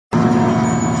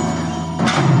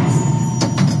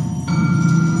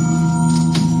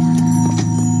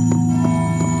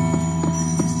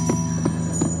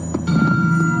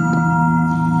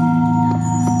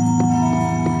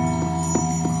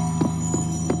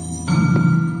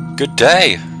Good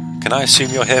day. Can I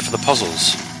assume you're here for the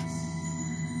puzzles?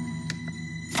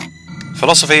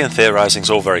 Philosophy and theorising's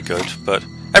all very good, but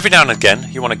every now and again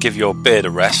you want to give your beard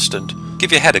a rest and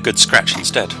give your head a good scratch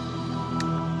instead.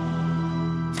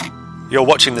 You're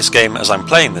watching this game as I'm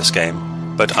playing this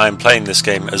game, but I'm playing this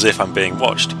game as if I'm being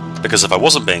watched, because if I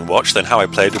wasn't being watched, then how I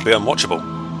played would be unwatchable.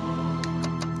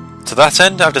 To that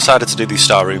end, I've decided to do these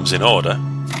star rooms in order.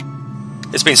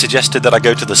 It's been suggested that I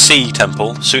go to the Sea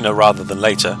Temple sooner rather than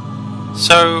later,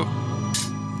 so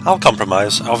I'll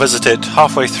compromise. I'll visit it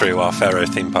halfway through our Pharaoh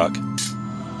theme park,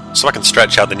 so I can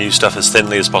stretch out the new stuff as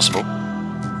thinly as possible.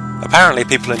 Apparently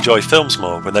people enjoy films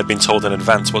more when they've been told in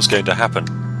advance what's going to happen.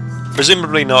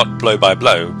 Presumably not blow by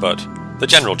blow, but the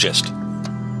general gist.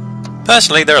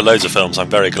 Personally, there are loads of films I'm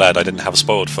very glad I didn't have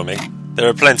spoiled for me. There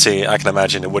are plenty I can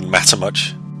imagine it wouldn't matter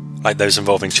much, like those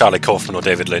involving Charlie Kaufman or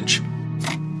David Lynch.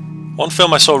 One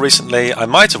film I saw recently I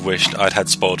might have wished I'd had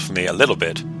spoiled for me a little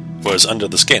bit was Under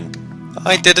the Skin.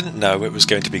 I didn't know it was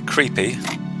going to be creepy.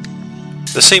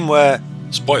 The scene where,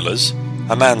 spoilers,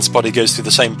 a man's body goes through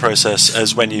the same process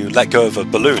as when you let go of a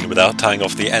balloon without tying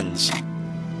off the ends.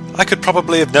 I could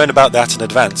probably have known about that in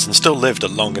advance and still lived a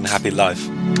long and happy life.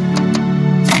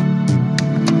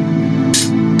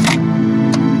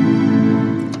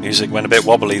 Music went a bit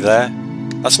wobbly there.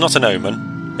 That's not an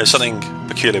omen. If something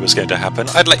peculiar was going to happen,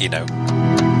 I'd let you know.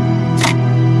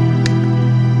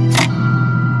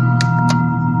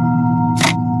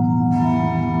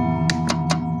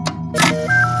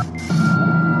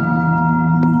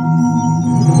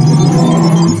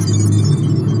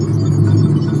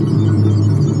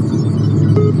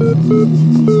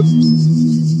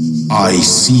 I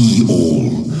see all.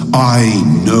 I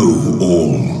know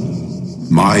all.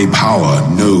 My power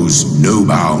knows no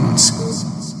bounds.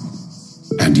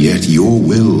 And yet your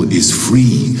will is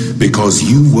free because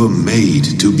you were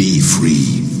made to be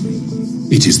free.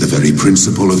 It is the very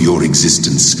principle of your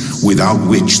existence, without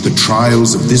which the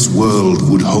trials of this world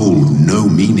would hold no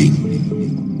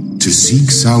meaning. To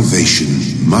seek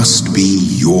salvation must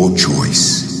be your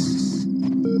choice.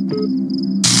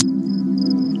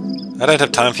 I don't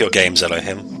have time for your games,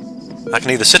 Elohim. I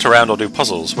can either sit around or do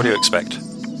puzzles. What do you expect?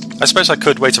 I suppose I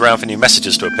could wait around for new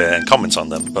messages to appear and comment on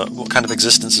them, but what kind of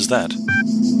existence is that?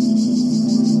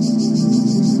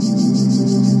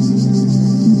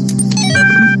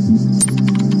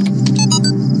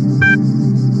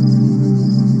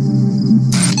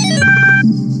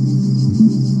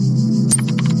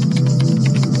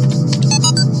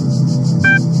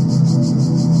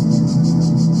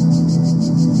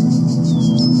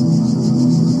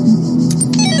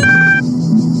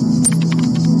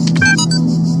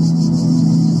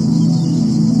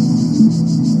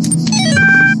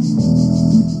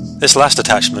 This last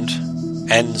attachment,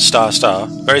 N***,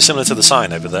 very similar to the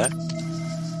sign over there.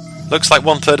 Looks like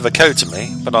 1/3 of a code to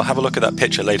me, but I'll have a look at that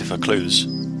picture later for clues.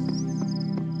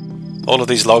 All of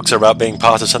these logs are about being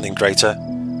part of something greater.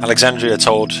 Alexandria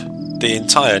told the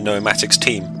entire Noematics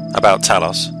team about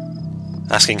Talos,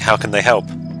 asking how can they help.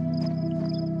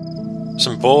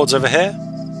 Some boards over here?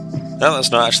 No,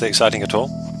 that's not actually exciting at all.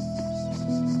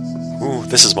 Ooh,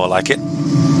 this is more like it.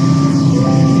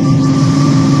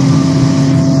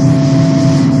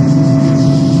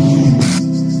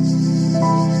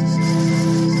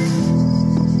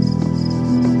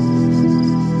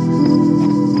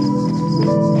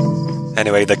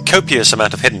 Anyway, the copious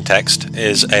amount of hidden text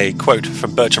is a quote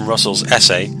from Bertrand Russell's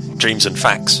essay, Dreams and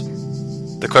Facts.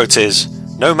 The quote is,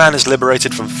 "No man is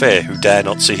liberated from fear who dare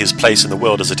not see his place in the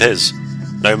world as it is.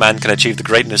 No man can achieve the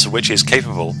greatness of which he is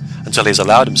capable until he has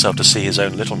allowed himself to see his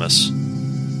own littleness."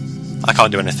 I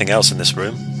can't do anything else in this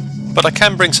room, but I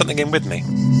can bring something in with me.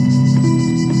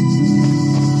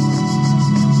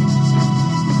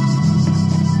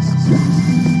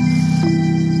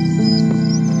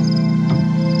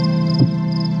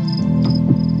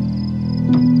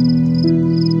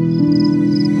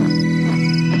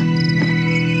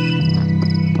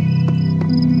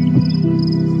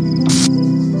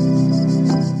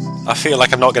 I feel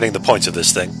like I'm not getting the point of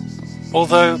this thing.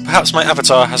 Although, perhaps my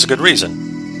avatar has a good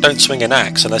reason. Don't swing an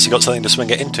axe unless you've got something to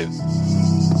swing it into.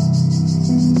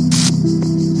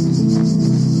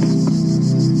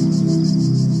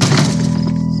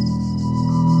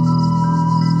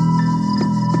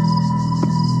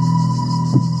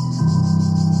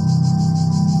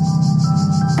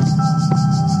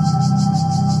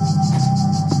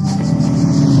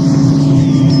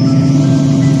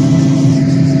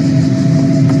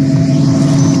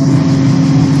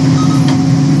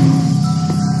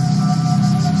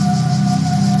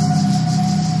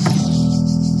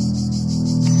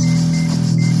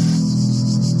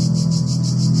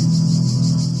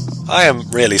 I am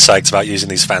really psyched about using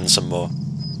these fans some more.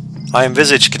 I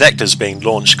envisage connectors being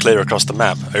launched clear across the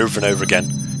map over and over again,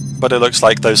 but it looks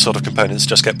like those sort of components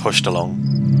just get pushed along.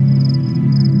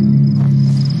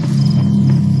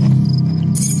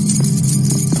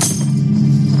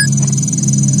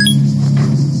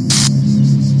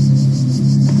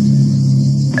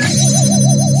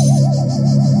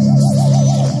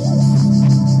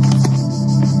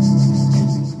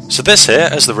 So this here,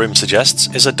 as the room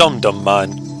suggests, is a dum-dum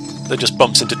mine that just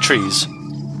bumps into trees.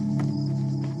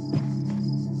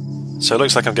 So it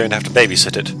looks like I'm going to have to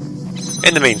babysit it.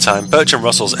 In the meantime, Bertrand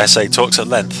Russell's essay talks at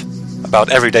length about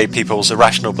everyday people's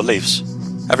irrational beliefs.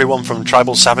 Everyone from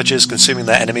tribal savages consuming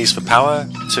their enemies for power,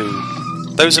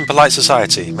 to those in polite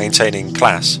society maintaining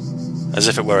class, as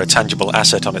if it were a tangible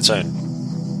asset on its own.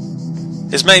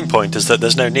 His main point is that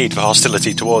there's no need for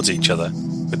hostility towards each other,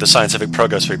 with the scientific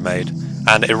progress we've made,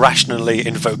 and irrationally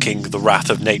invoking the wrath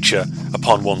of nature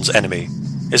upon one's enemy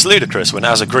is ludicrous when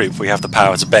as a group we have the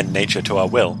power to bend nature to our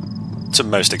will, to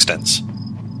most extents.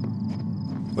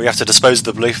 We have to dispose of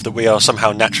the belief that we are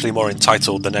somehow naturally more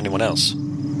entitled than anyone else,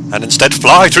 and instead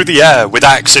fly through the air with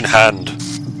axe in hand.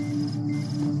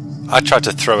 I tried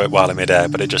to throw it while in mid-air,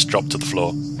 but it just dropped to the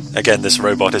floor. Again, this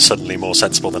robot is suddenly more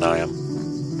sensible than I am.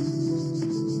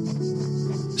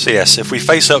 So yes, if we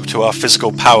face up to our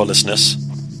physical powerlessness,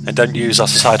 and don't use our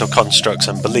societal constructs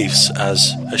and beliefs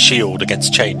as a shield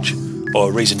against change, or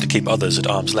a reason to keep others at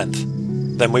arm's length,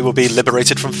 then we will be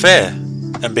liberated from fear,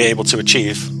 and be able to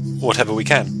achieve whatever we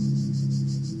can.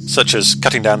 Such as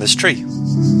cutting down this tree.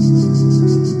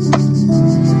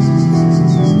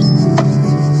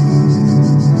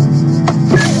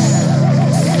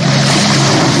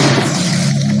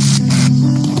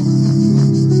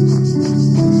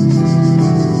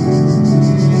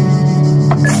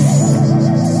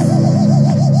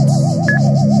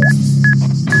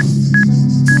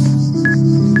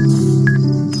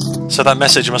 So that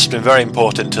message must have been very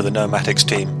important to the Nomatics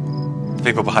team, the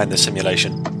people behind this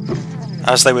simulation,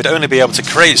 as they would only be able to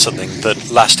create something that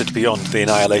lasted beyond the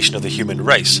annihilation of the human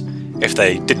race if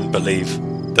they didn't believe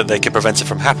that they could prevent it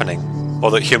from happening, or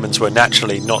that humans were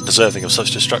naturally not deserving of such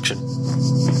destruction.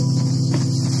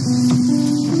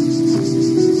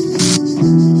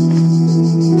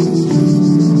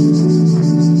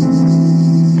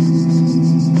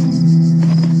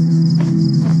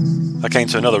 I came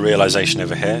to another realization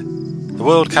over here. The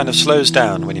world kind of slows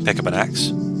down when you pick up an axe.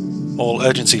 All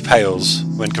urgency pales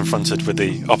when confronted with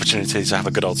the opportunity to have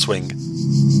a good old swing.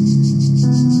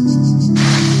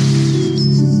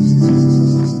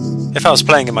 If I was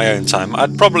playing in my own time,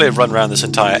 I'd probably have run around this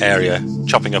entire area,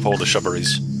 chopping up all the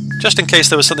shrubberies. Just in case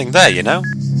there was something there, you know?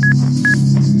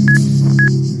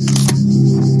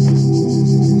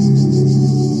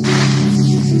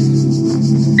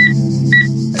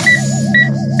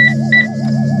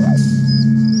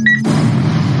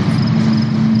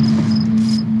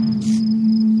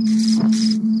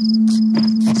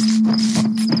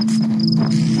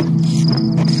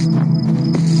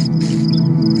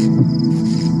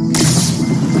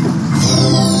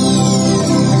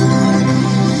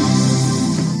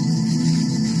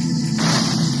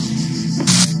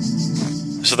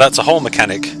 So that's a whole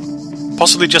mechanic,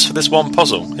 possibly just for this one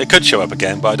puzzle. It could show up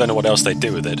again, but I don't know what else they'd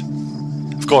do with it.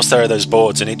 Of course there are those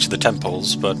boards in each of the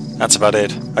temples, but that's about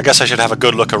it. I guess I should have a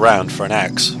good look around for an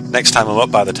axe, next time I'm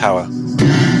up by the tower.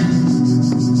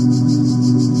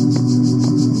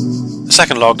 The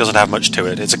second log doesn't have much to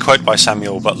it. It's a quote by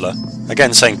Samuel Butler,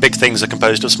 again saying big things are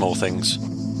composed of small things.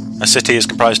 A city is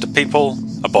comprised of people,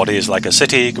 a body is like a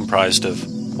city comprised of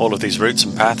all of these routes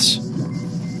and paths.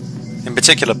 In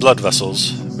particular blood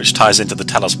vessels, which ties into the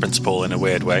Talos Principle in a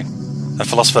weird way. A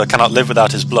philosopher cannot live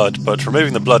without his blood, but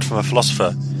removing the blood from a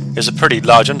philosopher is a pretty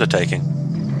large undertaking.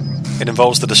 It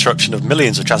involves the disruption of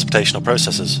millions of transportational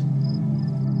processes.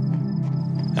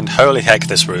 And holy heck,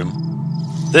 this room.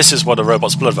 This is what a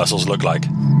robot's blood vessels look like.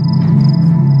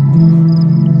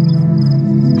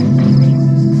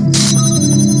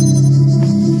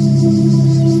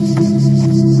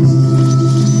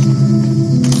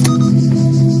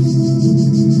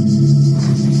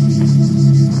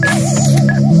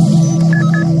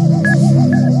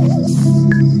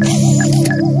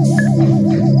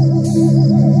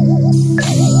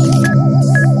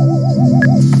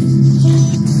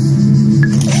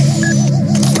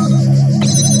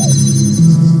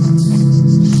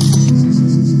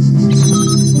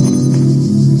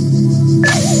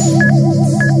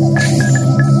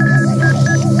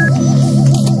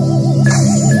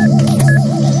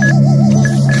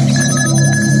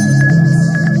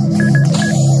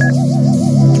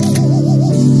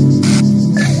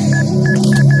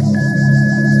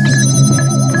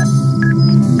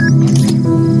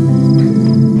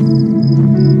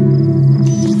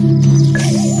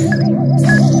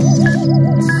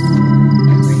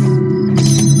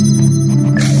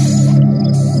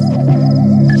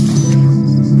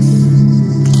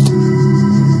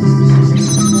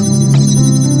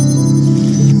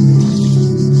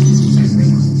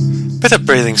 bit of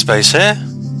breathing space here.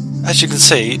 As you can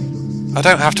see, I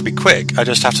don't have to be quick, I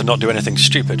just have to not do anything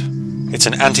stupid. It's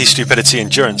an anti-stupidity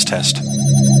endurance test.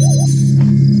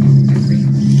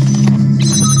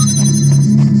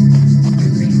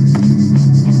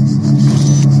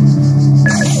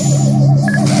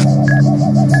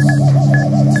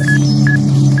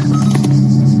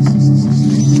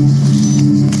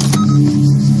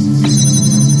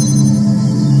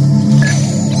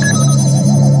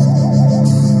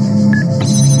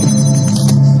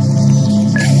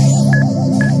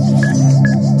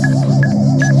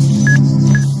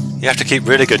 You have to keep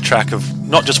really good track of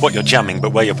not just what you're jamming,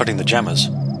 but where you're putting the jammers.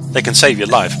 They can save your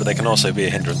life, but they can also be a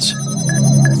hindrance.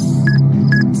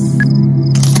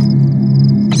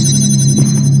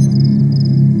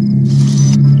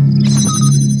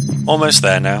 Almost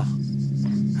there now.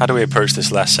 How do we approach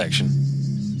this last section?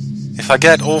 If I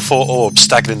get all 4 orbs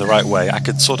staggered in the right way, I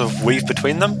could sort of weave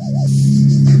between them.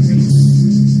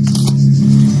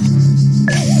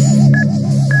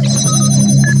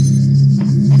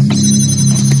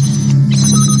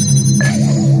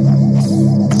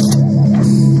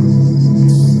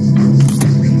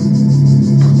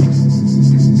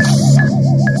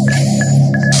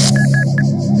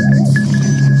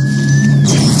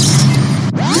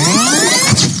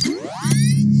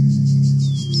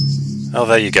 Oh,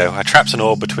 there you go. I trapped an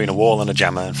orb between a wall and a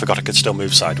jammer and forgot it could still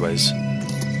move sideways.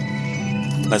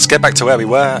 Let's get back to where we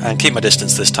were and keep my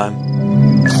distance this time.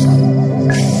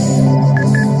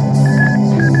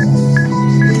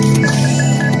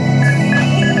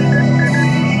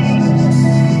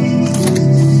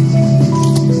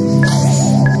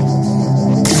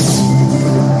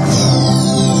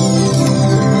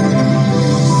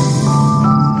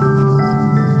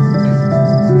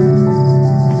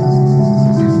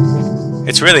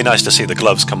 It's really nice to see the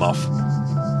gloves come off.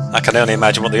 I can only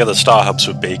imagine what the other star hubs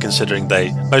would be, considering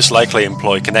they most likely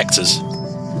employ connectors.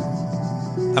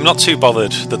 I'm not too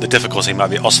bothered that the difficulty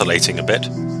might be oscillating a bit.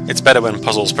 It's better when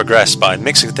puzzles progress by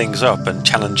mixing things up and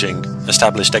challenging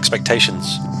established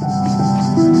expectations.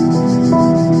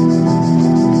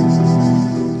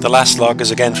 The last log is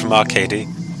again from Arcady,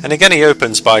 and again he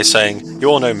opens by saying, "You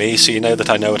all know me, so you know that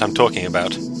I know what I'm talking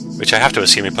about," which I have to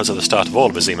assume he puts at the start of all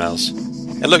of his emails.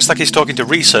 It looks like he's talking to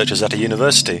researchers at a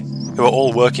university, who are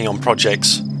all working on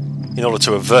projects in order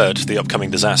to avert the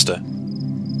upcoming disaster.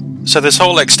 So this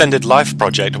whole extended life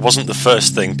project wasn't the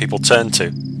first thing people turned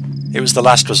to. It was the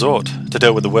last resort to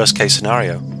deal with the worst case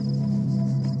scenario.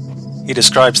 He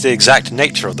describes the exact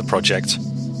nature of the project,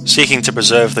 seeking to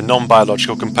preserve the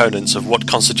non-biological components of what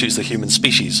constitutes the human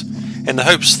species, in the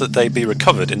hopes that they be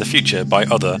recovered in the future by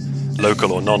other,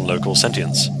 local or non-local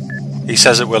sentients. He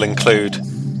says it will include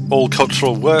all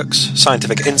cultural works,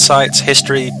 scientific insights,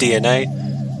 history, DNA,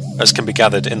 as can be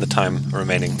gathered in the time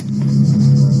remaining.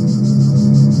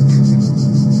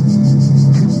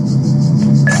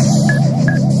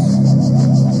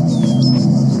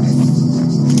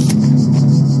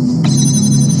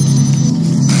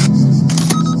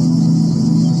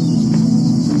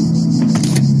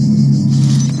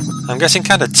 I'm getting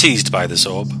kind of teased by this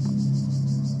orb.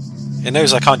 It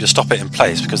knows I can't just stop it in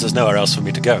place because there's nowhere else for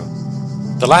me to go.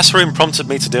 The last room prompted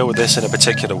me to deal with this in a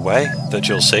particular way, that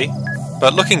you'll see,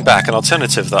 but looking back, an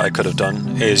alternative that I could have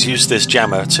done is use this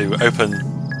jammer to open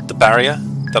the barrier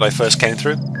that I first came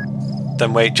through,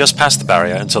 then wait just past the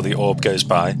barrier until the orb goes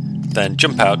by, then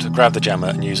jump out, grab the jammer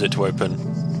and use it to open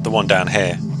the one down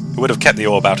here. It would have kept the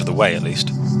orb out of the way at least.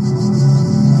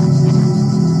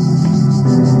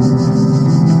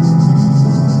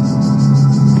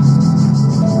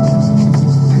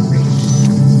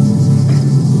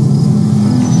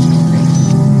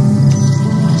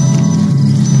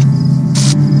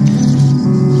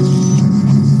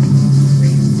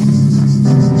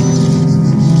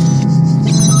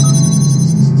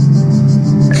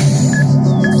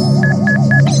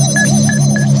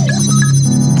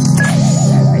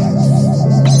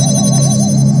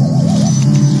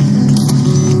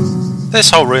 This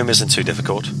whole room isn't too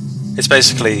difficult. It's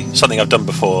basically something I've done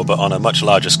before, but on a much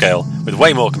larger scale, with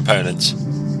way more components,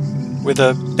 with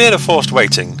a bit of forced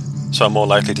waiting, so I'm more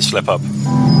likely to slip up.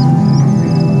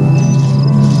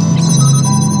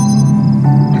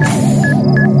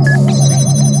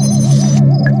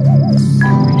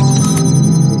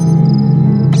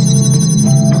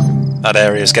 That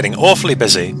area is getting awfully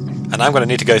busy, and I'm going to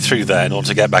need to go through there in order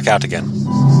to get back out again.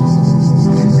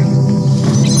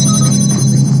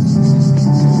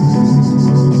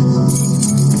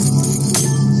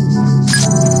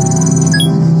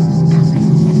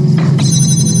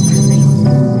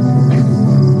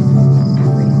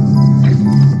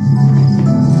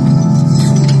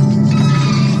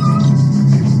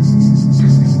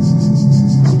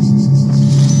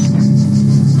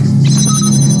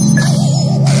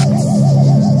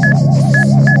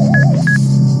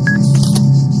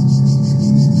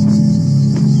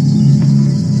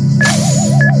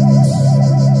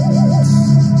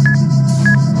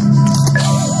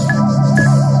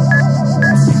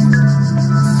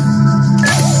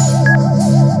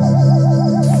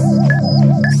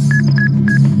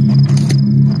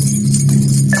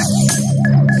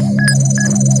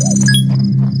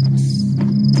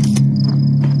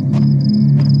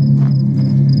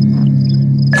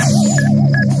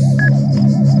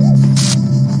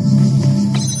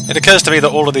 It occurs to me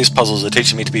that all of these puzzles are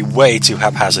teaching me to be way too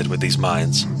haphazard with these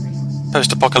mines.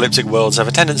 Post-apocalyptic worlds have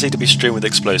a tendency to be strewn with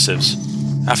explosives.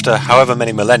 After however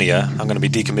many millennia, I'm going to be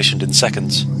decommissioned in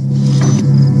seconds.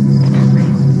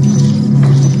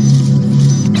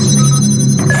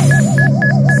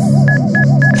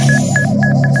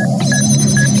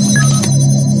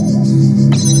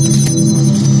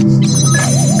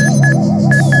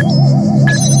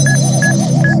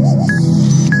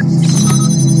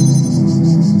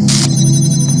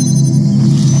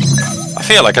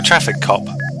 I feel like a traffic cop.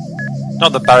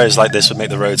 Not that barriers like this would make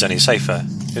the roads any safer,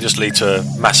 it would just lead to a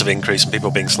massive increase in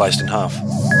people being sliced in half.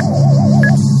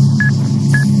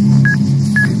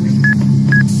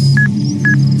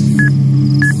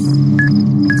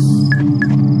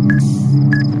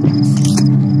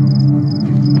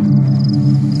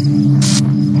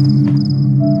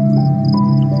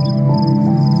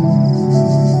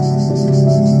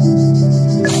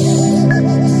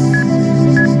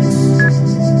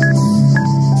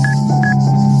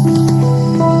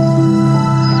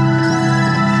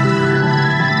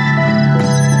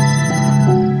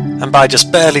 And by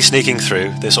just barely sneaking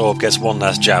through, this orb gets one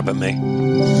last jab at me.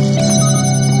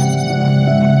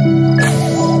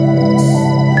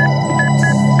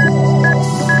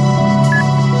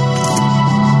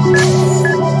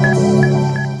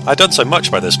 I'd done so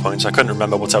much by this point I couldn't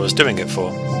remember what I was doing it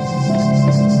for.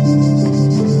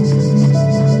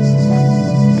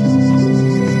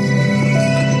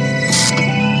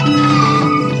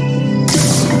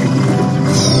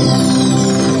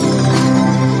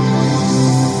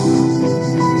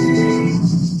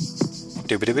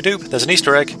 Doop-a-doop-a-doop, there's an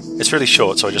Easter egg. It's really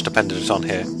short, so I just appended it on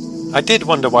here. I did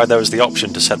wonder why there was the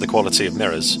option to set the quality of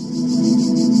mirrors.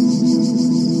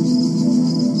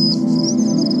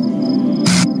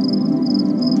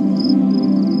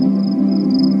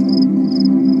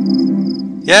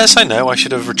 Yes, I know, I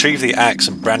should have retrieved the axe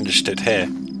and brandished it here.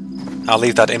 I'll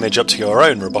leave that image up to your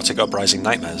own robotic uprising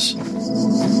nightmares.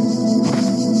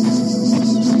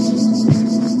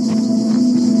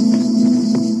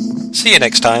 See you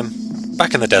next time.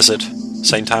 Back in the desert,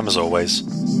 same time as always.